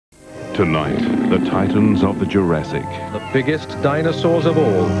Tonight, the titans of the Jurassic. The biggest dinosaurs of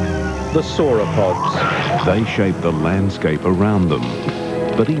all, the sauropods. They shaped the landscape around them,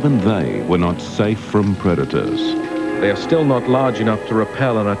 but even they were not safe from predators. They are still not large enough to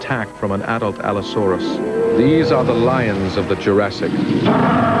repel an attack from an adult Allosaurus. These are the lions of the Jurassic,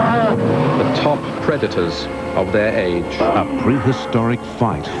 the top predators of their age. A prehistoric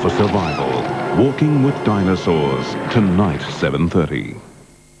fight for survival. Walking with Dinosaurs, tonight, 7:30.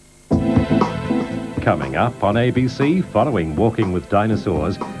 Coming up on ABC, following Walking with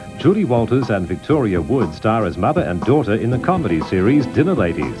Dinosaurs, Julie Walters and Victoria Wood star as mother and daughter in the comedy series Dinner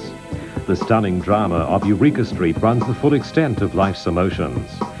Ladies. The stunning drama of Eureka Street runs the full extent of life's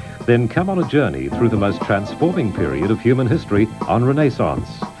emotions. Then come on a journey through the most transforming period of human history on Renaissance,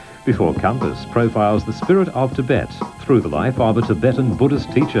 before Compass profiles the spirit of Tibet through the life of a Tibetan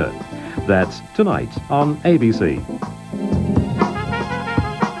Buddhist teacher. That's tonight on ABC.